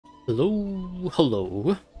Hello,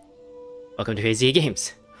 hello. Welcome to Crazy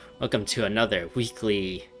Games. Welcome to another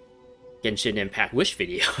weekly Genshin Impact wish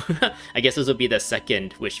video. I guess this will be the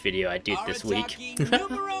second wish video I do this week.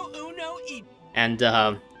 And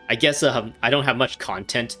I guess I don't have much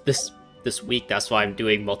content this week. That's why I'm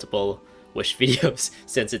doing multiple wish videos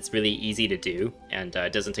since it's really easy to do and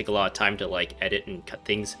it doesn't take a lot of time to like edit and cut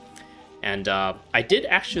things. And I did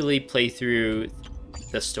actually play through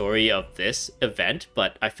the story of this event,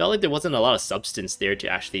 but I felt like there wasn't a lot of substance there to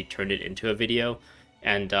actually turn it into a video.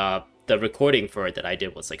 And the recording for it that I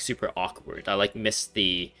did was like super awkward. I like missed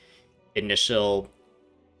the initial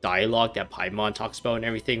dialogue that Paimon talks about and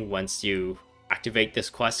everything once you activate this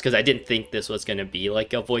quest, because I didn't think this was going to be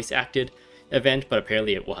like a voice acted event, but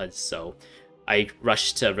apparently it was. So I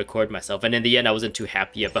rushed to record myself, and in the end I wasn't too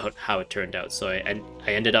happy about how it turned out, so I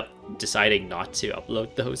ended up deciding not to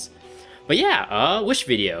upload those. But yeah, wish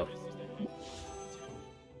video.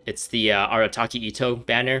 It's the Arataki Itto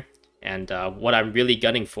banner, and what I'm really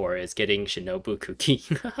gunning for is getting Shinobu Kuki.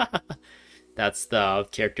 That's the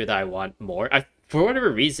character that I want more. For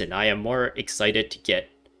whatever reason, I am more excited to get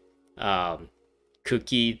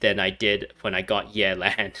Kuki than I did when I got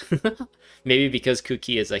Yelan. Maybe because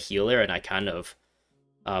Kuki is a healer and I kind of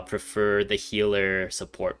prefer the healer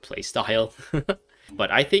support playstyle.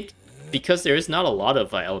 But I think because there is not a lot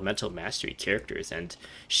of elemental mastery characters and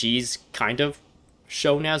she's kind of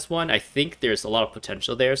shown as one, I think there's a lot of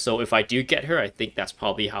potential there. So if I do get her, I think that's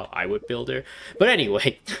probably how I would build her. But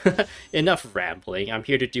anyway, enough rambling. I'm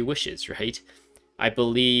here to do wishes, right? I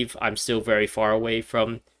believe I'm still very far away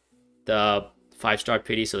from the 5-star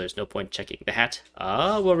pity, so there's no point checking that.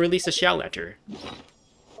 We'll release a Shell Lantern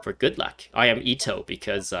for good luck. I am Itto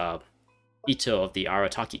because Itto of the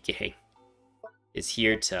Arataki gang is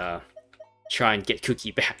here to try and get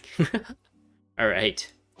Kuki back.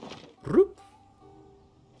 Alright.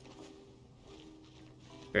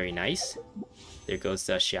 Very nice. There goes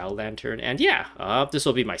the Shell Lantern. And yeah, this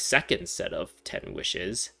will be my second set of 10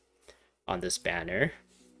 wishes on this banner.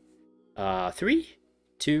 3,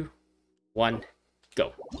 2, 1,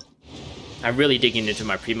 go. I'm really digging into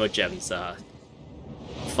my Primo Gems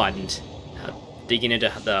fund. Digging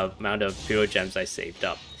into the amount of Primo Gems I saved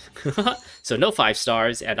up. So no 5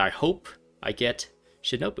 stars, and I hope I get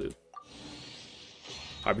Shinobu.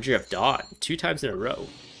 Harbinger of Dawn, 2 times in a row.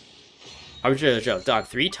 Harbinger of Dawn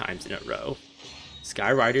 3 times in a row.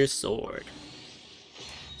 Skyrider's Sword.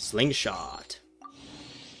 Slingshot.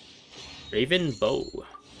 Raven Bow.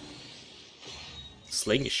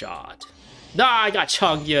 Slingshot. Nah, I got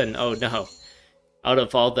Chongyun. Oh no. Out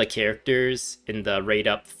of all the characters in the rate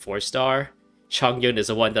up 4-star, Chongyun is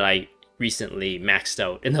the one that I recently maxed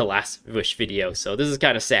out in the last wish video, so this is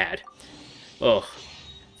kind of sad. Oh,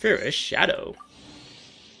 Furious Shadow.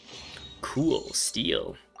 Cool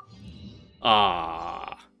Steel.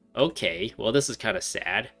 Okay, well this is kind of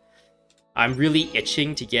sad. I'm really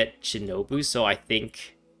itching to get Shinobu, so I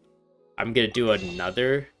think I'm gonna do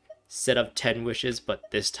another set of 10 wishes,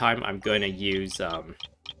 but this time I'm going to use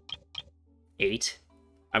 8.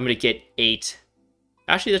 I'm going to get 8.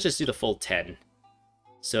 Actually, let's just do the full 10,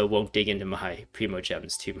 so it won't dig into my Primo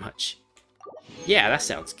Gems too much. Yeah, that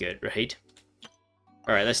sounds good, right?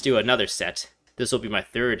 Alright, let's do another set. This will be my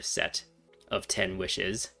third set of 10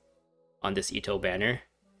 wishes on this Itto banner.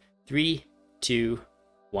 3, 2,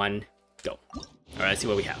 1, go. Alright, let's see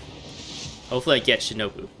what we have. Hopefully I get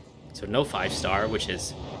Shinobu. So no 5-star, which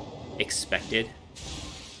is expected.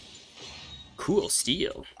 Cool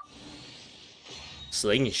Steel.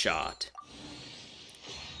 Slingshot.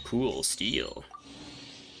 Cool Steel.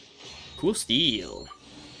 Cool Steel.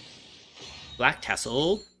 Black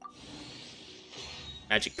Tassel.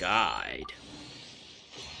 Magic Guide.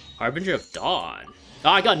 Harbinger of Dawn. Oh,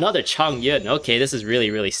 I got another Chongyun. Okay, this is really,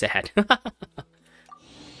 really sad.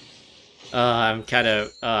 I'm kind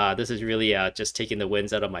of, this is really just taking the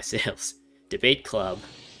winds out of my sails. Debate Club.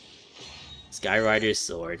 Skyrider's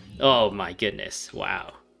Sword. Oh my goodness,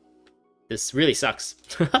 wow. This really sucks.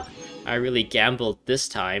 I really gambled this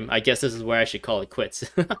time. I guess this is where I should call it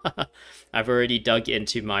quits. I've already dug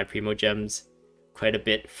into my Primo Gems quite a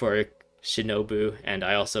bit for Shinobu, and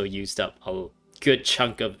I also used up a good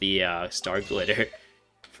chunk of the Star Glitter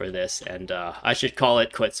for this, and I should call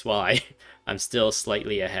it quits while I'm still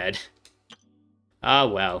slightly ahead. Ah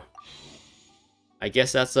well. I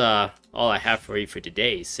guess that's all I have for you for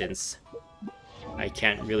today, since I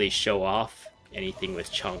can't really show off anything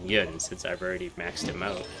with Chongyun since I've already maxed him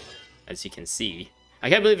out, as you can see. I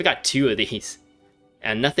can't believe I got 2 of these,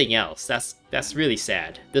 and nothing else. That's really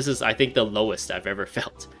sad. This is, I think, the lowest I've ever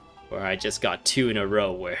felt, where I just got 2 in a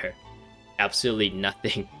row where absolutely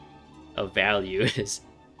nothing of value is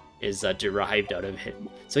is derived out of it.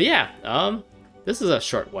 So yeah, this is a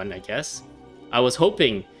short one, I guess. I was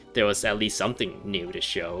hoping there was at least something new to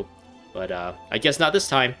show, but I guess not this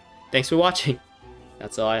time. Thanks for watching.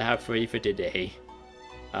 That's all I have for you for today.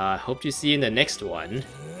 Hope to see you in the next one.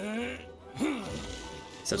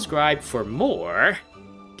 Subscribe for more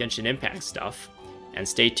Genshin Impact stuff, and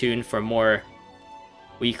stay tuned for more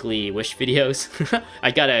weekly wish videos.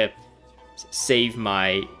 I gotta save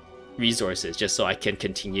my resources just so I can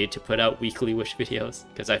continue to put out weekly wish videos,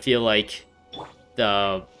 because I feel like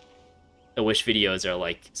the wish videos are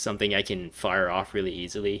like something I can fire off really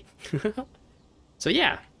easily. So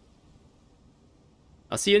yeah,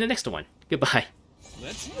 I'll see you in the next one. Goodbye.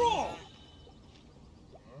 Let's roll!